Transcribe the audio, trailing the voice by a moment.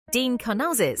Dean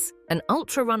Karnazes, an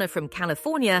ultra-runner from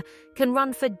California, can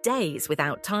run for days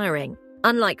without tiring.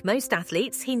 Unlike most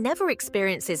athletes, he never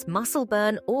experiences muscle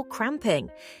burn or cramping.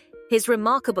 His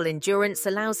remarkable endurance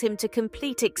allows him to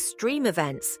complete extreme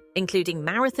events, including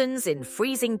marathons in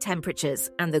freezing temperatures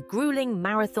and the grueling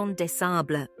Marathon des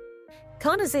Sables.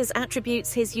 Karnazes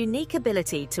attributes his unique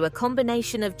ability to a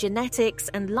combination of genetics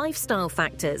and lifestyle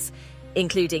factors,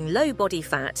 including low body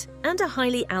fat and a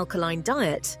highly alkaline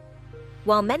diet.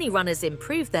 While many runners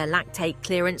improve their lactate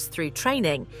clearance through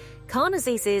training,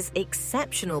 Karnazes'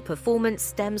 exceptional performance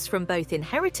stems from both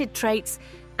inherited traits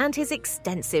and his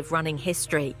extensive running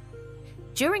history.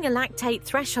 During a lactate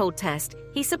threshold test,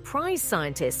 he surprised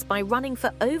scientists by running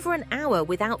for over an hour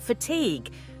without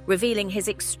fatigue, revealing his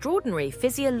extraordinary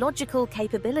physiological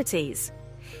capabilities.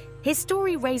 His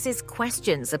story raises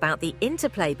questions about the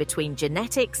interplay between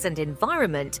genetics and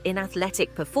environment in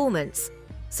athletic performance,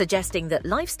 suggesting that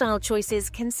lifestyle choices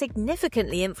can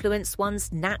significantly influence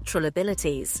one's natural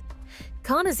abilities.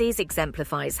 Karnazes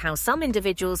exemplifies how some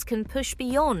individuals can push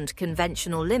beyond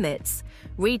conventional limits,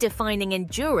 redefining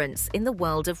endurance in the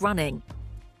world of running.